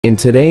In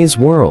today's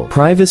world,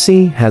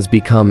 privacy has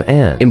become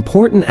an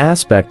important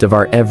aspect of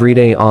our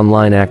everyday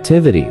online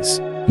activities.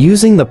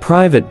 Using the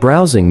private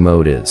browsing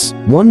mode is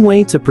one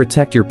way to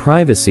protect your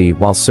privacy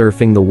while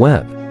surfing the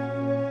web.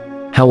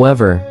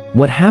 However,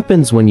 what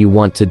happens when you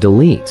want to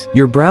delete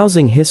your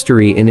browsing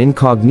history in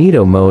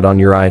incognito mode on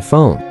your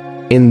iPhone?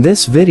 In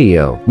this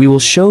video, we will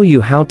show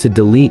you how to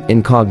delete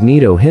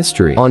incognito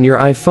history on your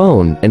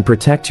iPhone and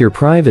protect your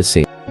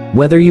privacy.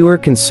 Whether you are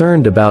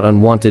concerned about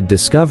unwanted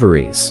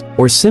discoveries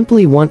or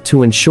simply want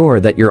to ensure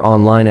that your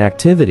online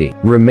activity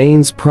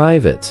remains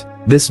private,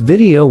 this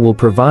video will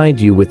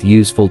provide you with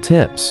useful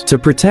tips to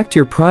protect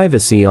your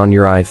privacy on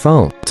your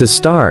iPhone. To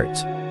start,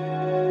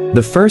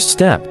 the first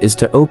step is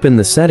to open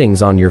the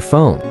settings on your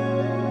phone.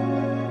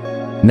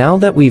 Now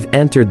that we've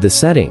entered the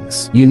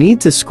settings, you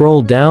need to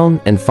scroll down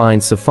and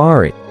find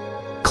Safari.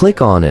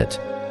 Click on it.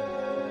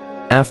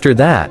 After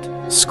that,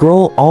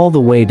 scroll all the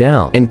way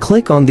down and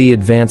click on the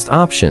Advanced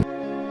option.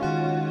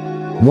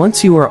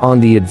 Once you are on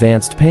the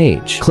Advanced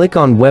page, click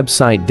on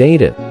Website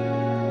Data.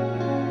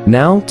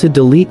 Now, to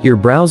delete your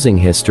browsing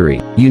history,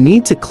 you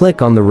need to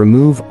click on the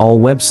Remove All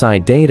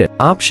Website Data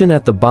option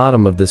at the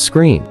bottom of the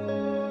screen.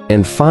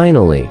 And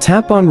finally,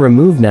 tap on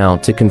Remove Now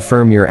to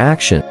confirm your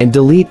action and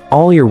delete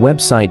all your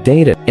website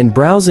data and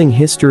browsing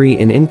history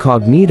in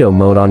incognito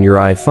mode on your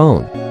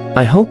iPhone.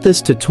 I hope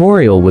this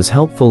tutorial was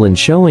helpful in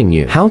showing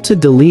you how to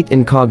delete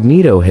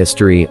incognito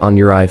history on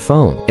your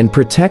iPhone and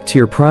protect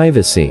your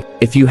privacy.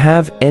 If you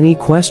have any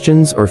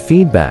questions or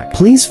feedback,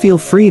 please feel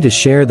free to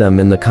share them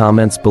in the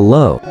comments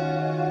below.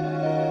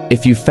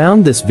 If you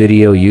found this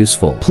video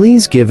useful,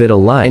 please give it a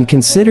like and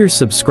consider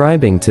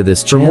subscribing to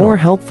this channel for more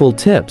helpful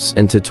tips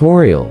and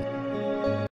tutorials.